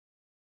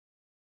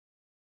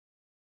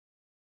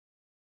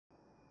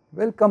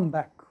Welcome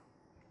back.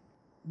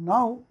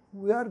 Now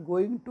we are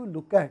going to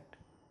look at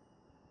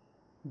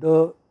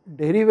the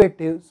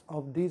derivatives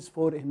of these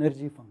four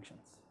energy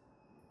functions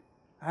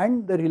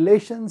and the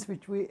relations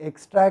which we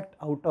extract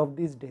out of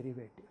these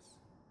derivatives.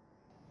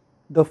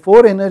 The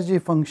four energy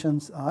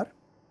functions are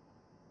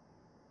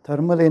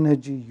thermal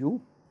energy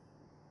U,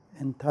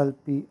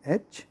 enthalpy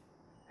H,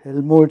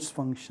 Helmholtz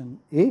function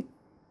A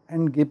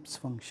and Gibbs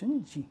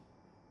function G.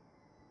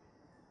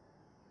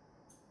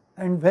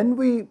 And when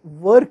we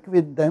work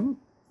with them,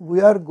 we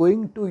are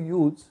going to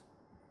use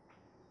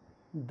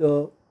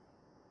the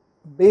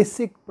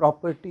basic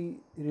property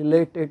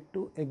related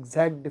to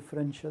exact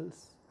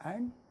differentials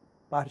and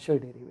partial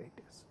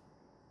derivatives.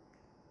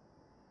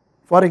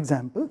 For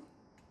example,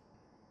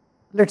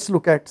 let us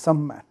look at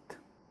some math,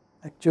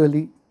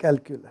 actually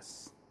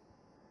calculus.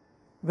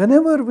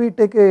 Whenever we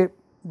take a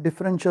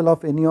differential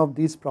of any of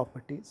these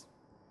properties,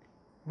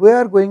 we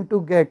are going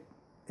to get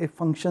a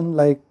function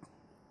like,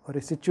 or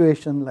a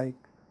situation like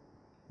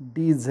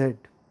dz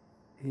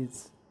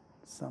is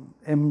some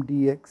m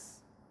dx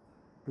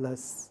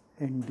plus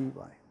n dy.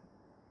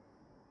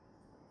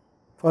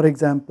 For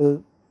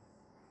example,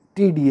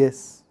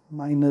 TdS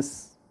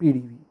minus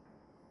PdV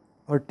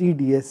or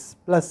TdS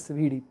plus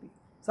VdP,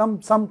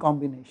 some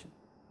combination.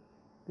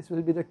 This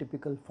will be the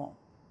typical form.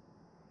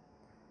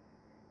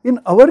 In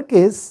our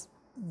case,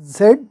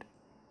 Z,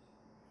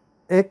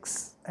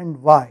 X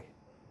and Y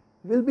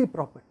will be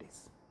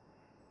properties,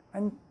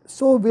 and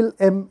so will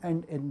M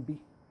and N be.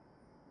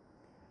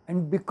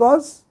 And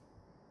because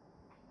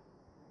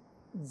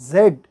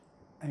Z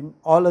and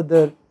all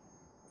other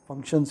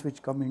functions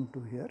which come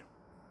into here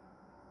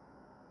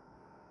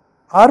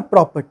are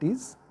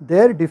properties,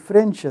 their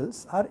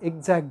differentials are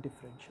exact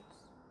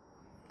differentials,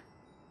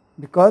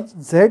 because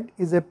Z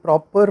is a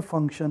proper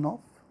function of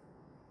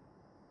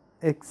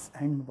X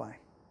and Y,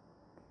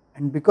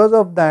 and because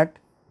of that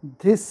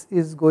this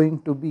is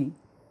going to be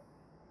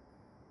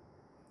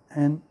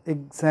an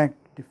exact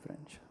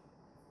differential.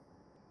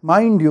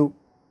 Mind you,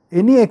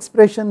 any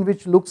expression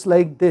which looks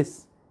like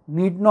this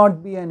need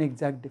not be an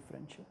exact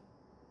differential.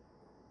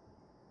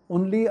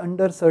 Only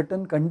under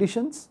certain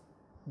conditions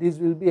these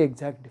will be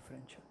exact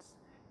differentials.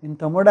 In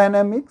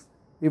thermodynamics,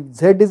 if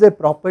Z is a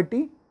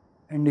property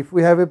and if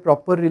we have a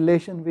proper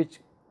relation which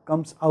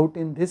comes out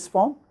in this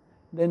form,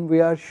 then we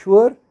are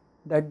sure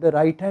that the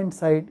right hand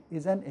side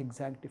is an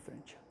exact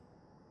differential.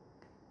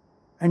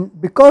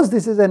 And because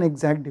this is an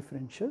exact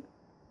differential,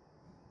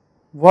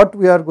 what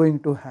we are going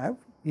to have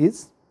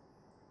is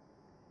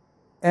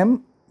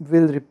M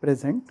will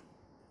represent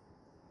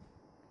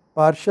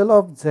partial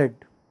of Z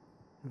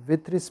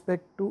with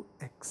respect to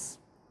X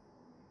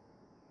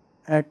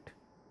at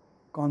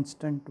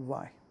constant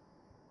Y,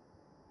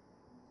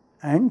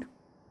 and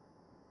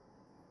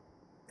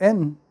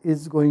N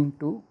is going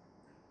to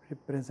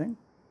represent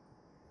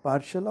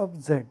partial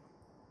of Z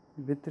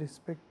with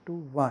respect to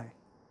Y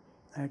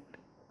at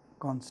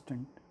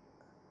constant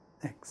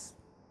X.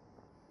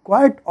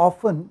 Quite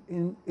often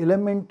in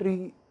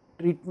elementary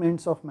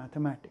treatments of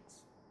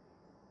mathematics,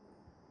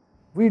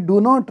 we do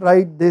not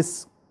write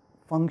this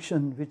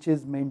function which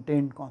is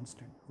maintained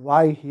constant,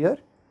 Y here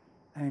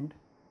and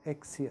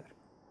X here.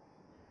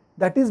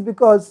 That is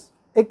because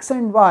X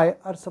and Y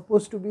are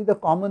supposed to be the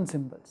common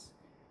symbols.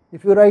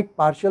 If you write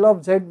partial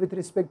of Z with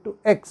respect to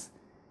X,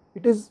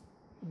 it is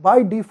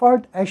by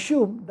default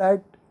assume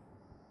that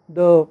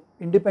the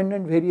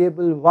independent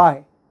variable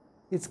Y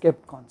is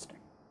kept constant.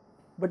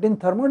 But in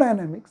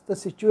thermodynamics the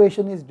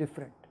situation is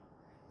different.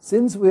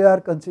 Since we are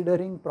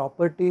considering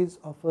properties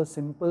of a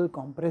simple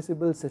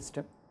compressible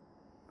system,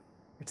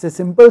 it is a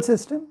simple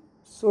system,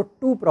 so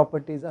two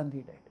properties are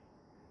needed.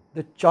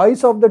 The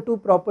choice of the two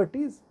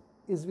properties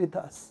is with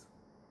us.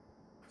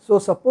 So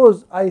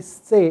suppose I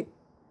say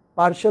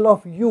partial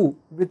of U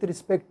with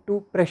respect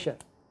to pressure.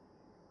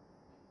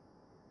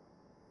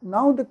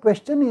 Now the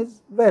question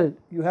is, well,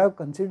 you have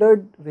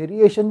considered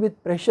variation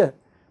with pressure,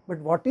 but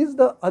what is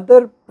the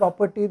other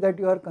property that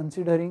you are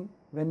considering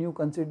when you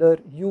consider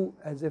U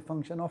as a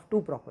function of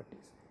two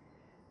properties?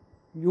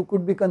 U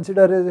could be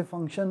considered as a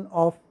function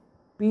of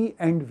P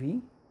and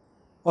V,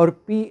 or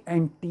P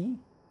and T,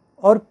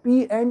 or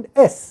P and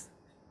S,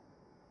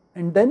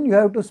 and then you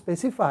have to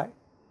specify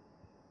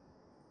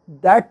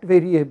that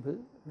variable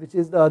which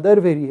is the other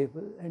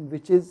variable and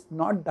which is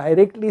not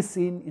directly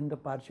seen in the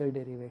partial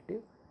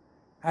derivative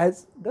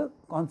as the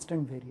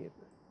constant variable.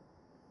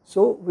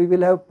 So we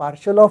will have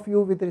partial of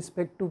U with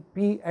respect to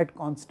P at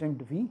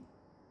constant V,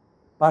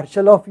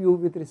 partial of U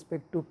with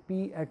respect to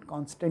P at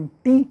constant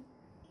T,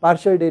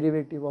 partial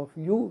derivative of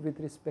U with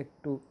respect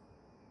to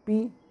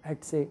P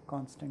at say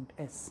constant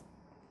S.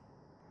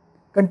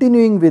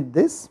 Continuing with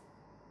this,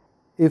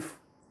 if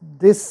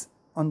this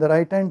on the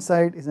right hand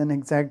side is an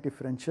exact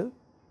differential,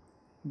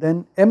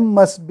 then M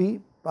must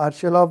be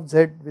partial of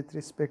Z with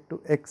respect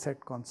to X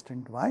at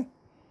constant Y,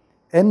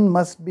 N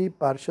must be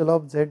partial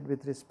of Z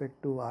with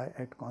respect to Y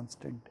at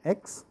constant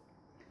X,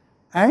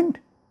 and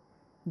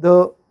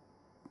the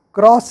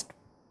crossed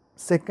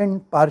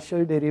second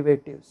partial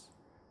derivatives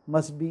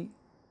must be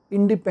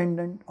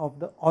independent of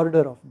the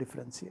order of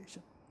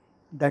differentiation.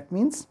 That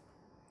means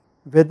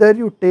whether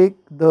you take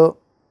the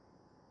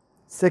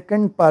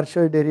second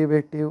partial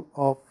derivative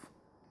of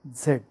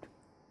z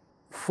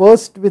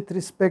first with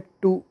respect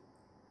to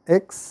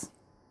x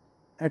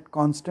at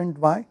constant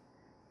y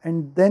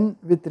and then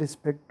with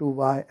respect to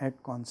y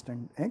at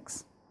constant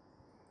x,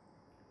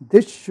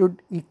 this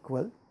should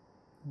equal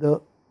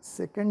the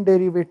second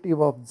derivative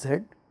of z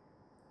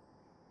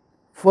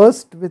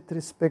first with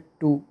respect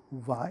to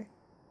y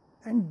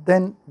and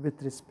then with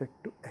respect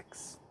to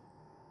x.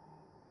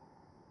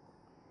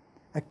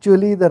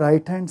 Actually, the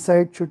right hand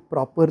side should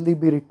properly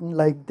be written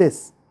like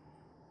this.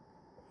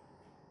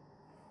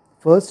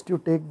 First you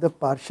take the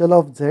partial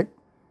of z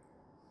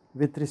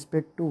with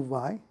respect to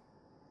y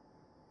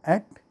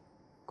at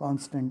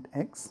constant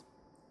x,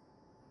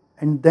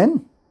 and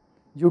then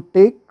you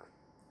take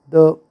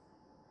the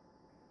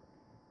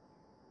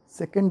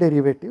second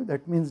derivative,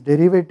 that means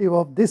derivative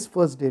of this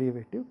first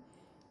derivative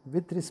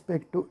with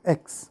respect to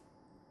x,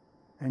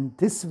 and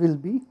this will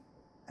be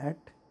at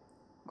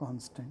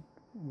constant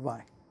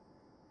y.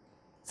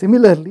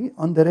 Similarly,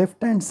 on the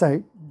left hand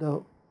side,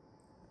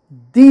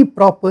 the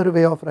proper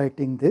way of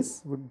writing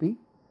this would be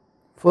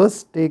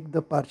first take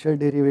the partial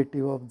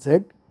derivative of z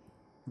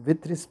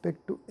with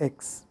respect to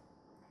x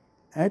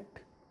at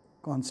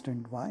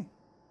constant y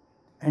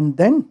and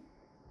then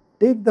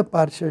take the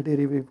partial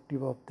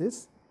derivative of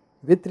this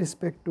with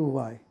respect to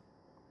y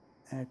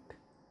at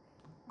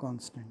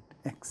constant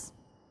x.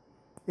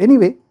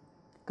 Anyway,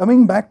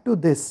 coming back to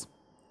this,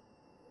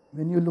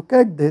 when you look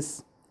at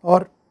this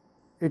or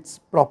its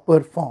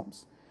proper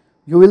forms,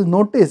 you will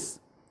notice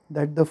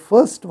that the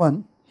first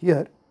one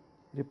here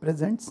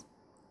represents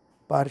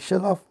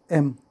partial of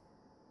m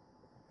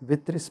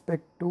with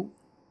respect to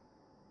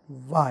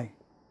y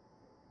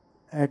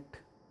at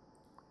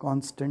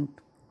constant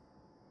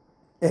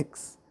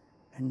x,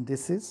 and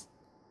this is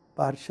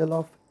partial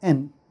of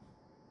n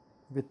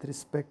with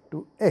respect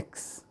to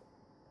x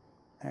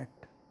at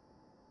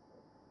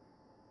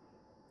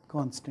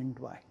constant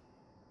y.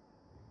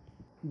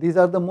 These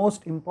are the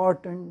most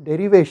important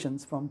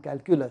derivations from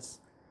calculus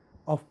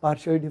of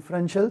partial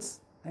differentials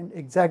and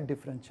exact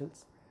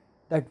differentials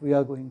that we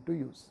are going to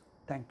use.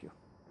 Thank you.